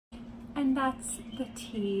and that's the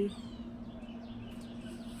tea.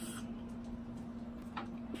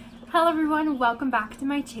 Hello everyone, welcome back to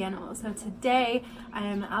my channel. So today I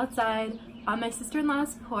am outside on my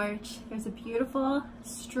sister-in-law's porch. There's a beautiful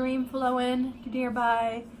stream flowing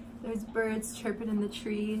nearby. There's birds chirping in the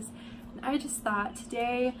trees. And I just thought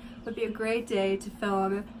today would be a great day to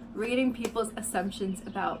film reading people's assumptions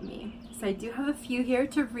about me. So I do have a few here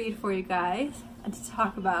to read for you guys and to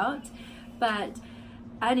talk about. But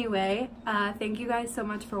anyway, thank you guys so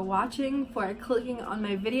much for watching, for clicking on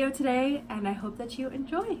my video today, and I hope that you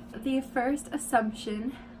enjoy. The first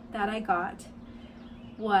assumption that I got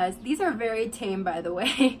was, these are very tame by the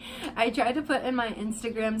way. I tried to put in my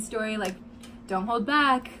Instagram story like, don't hold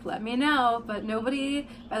back, let me know, but nobody,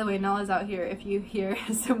 by the way, Nala's out here if you hear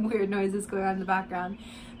some weird noises going on in the background,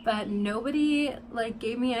 but nobody like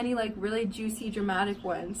gave me any like really juicy dramatic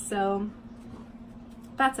ones, so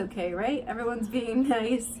that's okay, right? Everyone's being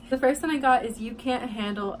nice. The first one I got is, you can't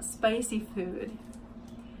handle spicy food.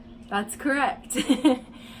 That's correct.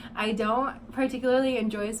 I don't particularly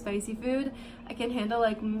enjoy spicy food. I can handle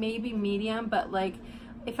like maybe medium, but like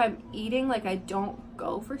if I'm eating, like I don't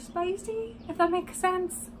go for spicy, if that makes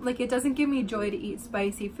sense. Like it doesn't give me joy to eat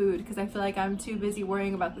spicy food because I feel like I'm too busy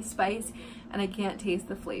worrying about the spice and I can't taste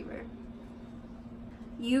the flavor.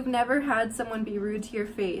 You've never had someone be rude to your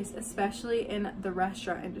face, especially in the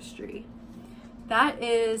restaurant industry. That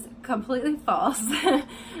is completely false.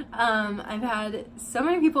 I've had so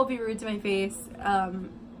many people be rude to my face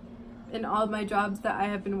in all of my jobs that I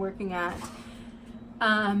have been working at.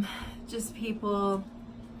 Just people,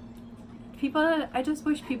 I just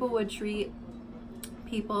wish people would treat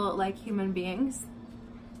people like human beings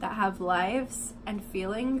that have lives and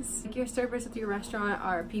feelings. Like your servers at your restaurant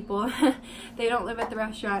are people. They don't live at the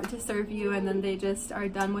restaurant to serve you and then they just are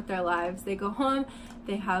done with their lives. They go home,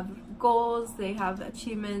 they have goals, they have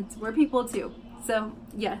achievements. We're people too. So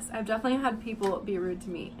yes, I've definitely had people be rude to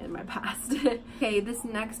me in my past. Okay, this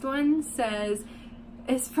next one says,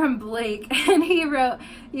 it's from Blake, and he wrote,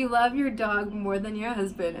 you love your dog more than your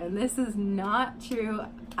husband, and this is not true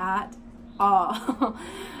at all.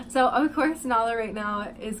 So of course Nala right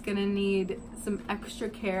now is gonna need some extra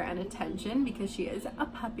care and attention because she is a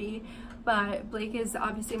puppy, but Blake is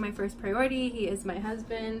obviously my first priority. He is my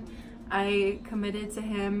husband. I committed to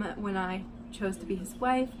him when I chose to be his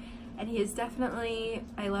wife, and he is definitely,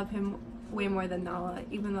 I love him way more than Nala,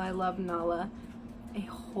 even though I love Nala a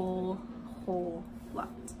whole lot.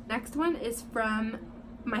 Next one is from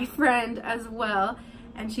my friend as well,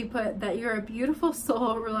 and she put that you're a beautiful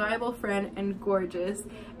soul, reliable friend, and gorgeous.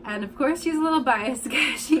 And of course she's a little biased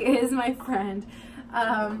because she is my friend,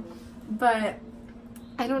 but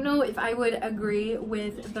I don't know if I would agree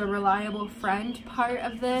with the reliable friend part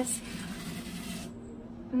of this.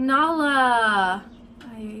 Nala!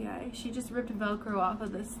 She just ripped Velcro off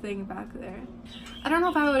of this thing back there. I don't know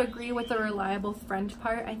if I would agree with the reliable friend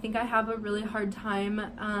part. I think I have a really hard time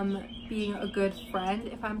being a good friend.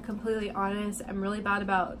 If I'm completely honest, I'm really bad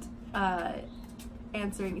about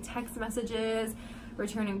answering text messages,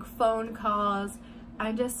 returning phone calls.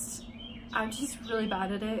 I'm just really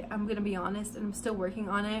bad at it. I'm gonna be honest, and I'm still working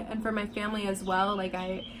on it. And for my family as well, like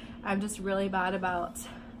I'm just really bad about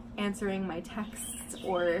answering my texts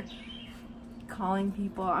or calling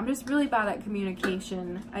people. I'm just really bad at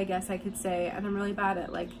communication, I guess I could say, and I'm really bad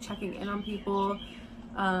at like checking in on people,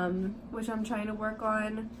 which I'm trying to work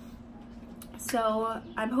on. So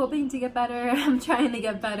I'm hoping to get better. I'm trying to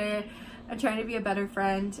get better. I'm trying to be a better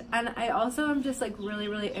friend, and I also am just like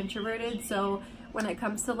really introverted, so when it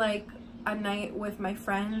comes to like a night with my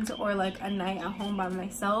friends or like a night at home by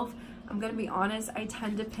myself, I'm gonna be honest, I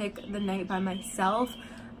tend to pick the night by myself.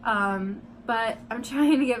 But I'm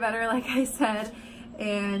trying to get better, like I said,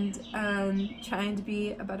 and trying to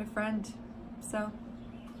be a better friend. So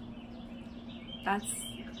that's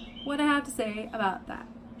what I have to say about that.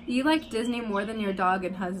 You like Disney more than your dog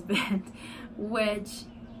and husband, which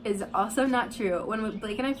is also not true. When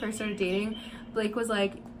Blake and I first started dating, Blake was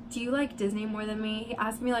like, do you like Disney more than me? He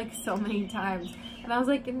asked me like so many times, and I was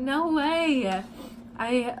like, no way.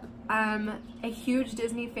 I am a huge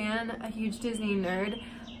Disney fan, a huge Disney nerd,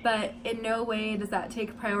 but in no way does that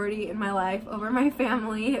take priority in my life over my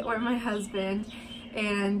family or my husband.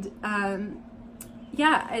 And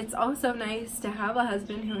yeah, it's also nice to have a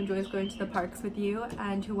husband who enjoys going to the parks with you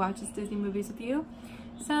and who watches Disney movies with you.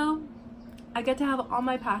 So I get to have all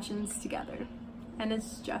my passions together, and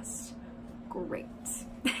it's just great.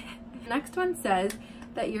 Next one says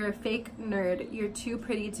that you're a fake nerd. You're too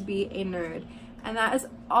pretty to be a nerd. And that is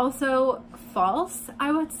also false,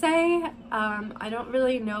 I would say. I don't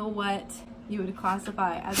really know what you would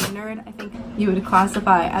classify as a nerd. I think you would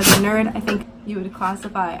classify as a nerd. I think you would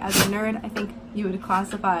classify as a nerd. I think you would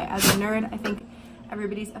classify as a nerd. I think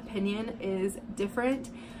everybody's opinion is different.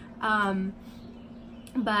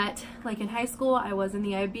 But like in high school, I was in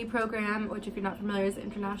the IB program, which if you're not familiar is the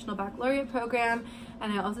International Baccalaureate program,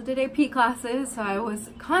 and I also did AP classes, so I was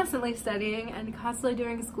constantly studying and constantly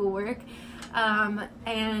doing schoolwork.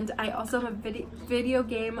 And I also am a video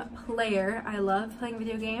game player. I love playing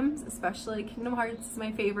video games, especially Kingdom Hearts is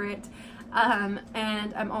my favorite.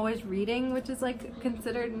 And I'm always reading, which is like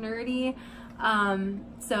considered nerdy.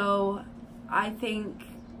 So I think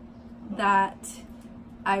that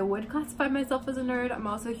I would classify myself as a nerd. I'm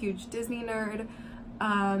also a huge Disney nerd.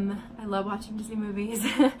 I love watching Disney movies.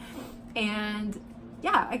 And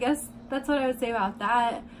yeah, I guess that's what I would say about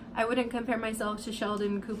that. I wouldn't compare myself to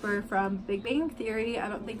Sheldon Cooper from Big Bang Theory. I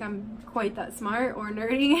don't think I'm quite that smart or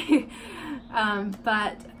nerdy.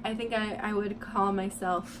 But I think I would call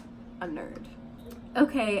myself a nerd.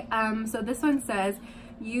 Okay, so this one says,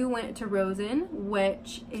 you went to Rosen,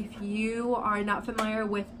 which if you are not familiar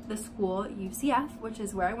with the school, UCF, which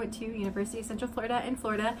is where I went to, University of Central Florida in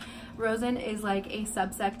Florida. Rosen is like a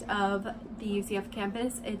subsect of the UCF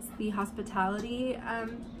campus. It's the hospitality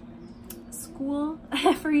school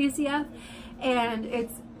for UCF, and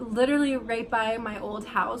it's literally right by my old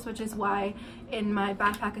house, which is why in my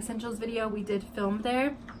Backpack Essentials video we did film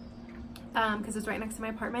there, because it's right next to my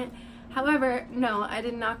apartment. However, no, I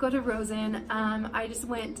did not go to Rosen. I just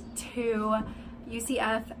went to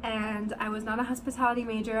UCF, and I was not a hospitality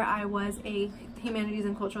major. I was a humanities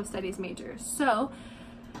and cultural studies major. So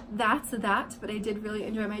that's that, but I did really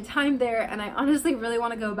enjoy my time there, and I honestly really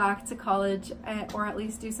want to go back to college, or at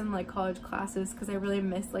least do some like college classes, because I really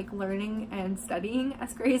miss like learning and studying,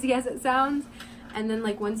 as crazy as it sounds. And then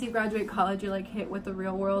like once you graduate college, you're like hit with the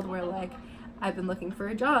real world where like I've been looking for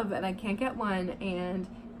a job and I can't get one, and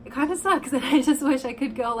it kind of sucks, and I just wish I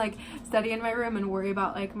could go like study in my room and worry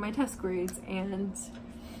about like my test grades, and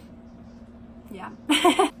yeah.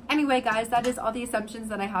 Anyway guys, that is all the assumptions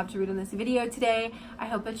that I have to read in this video today. I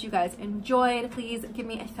hope that you guys enjoyed. Please give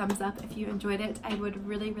me a thumbs up if you enjoyed it. I would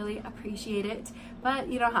really, really appreciate it, but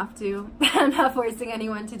you don't have to. I'm not forcing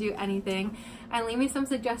anyone to do anything. And leave me some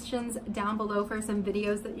suggestions down below for some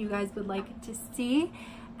videos that you guys would like to see.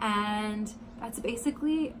 And that's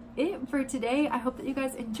basically it for today. I hope that you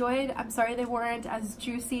guys enjoyed. I'm sorry they weren't as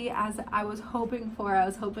juicy as I was hoping for. I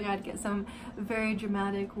was hoping I'd get some very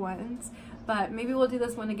dramatic ones, but maybe we'll do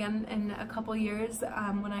this one again in a couple years,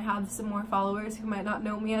 when I have some more followers who might not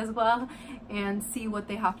know me as well, and see what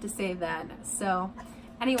they have to say then. So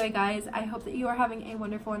anyway guys, I hope that you are having a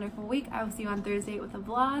wonderful, wonderful week. I will see you on Thursday with a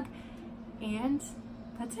vlog, and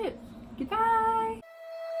that's it. Goodbye!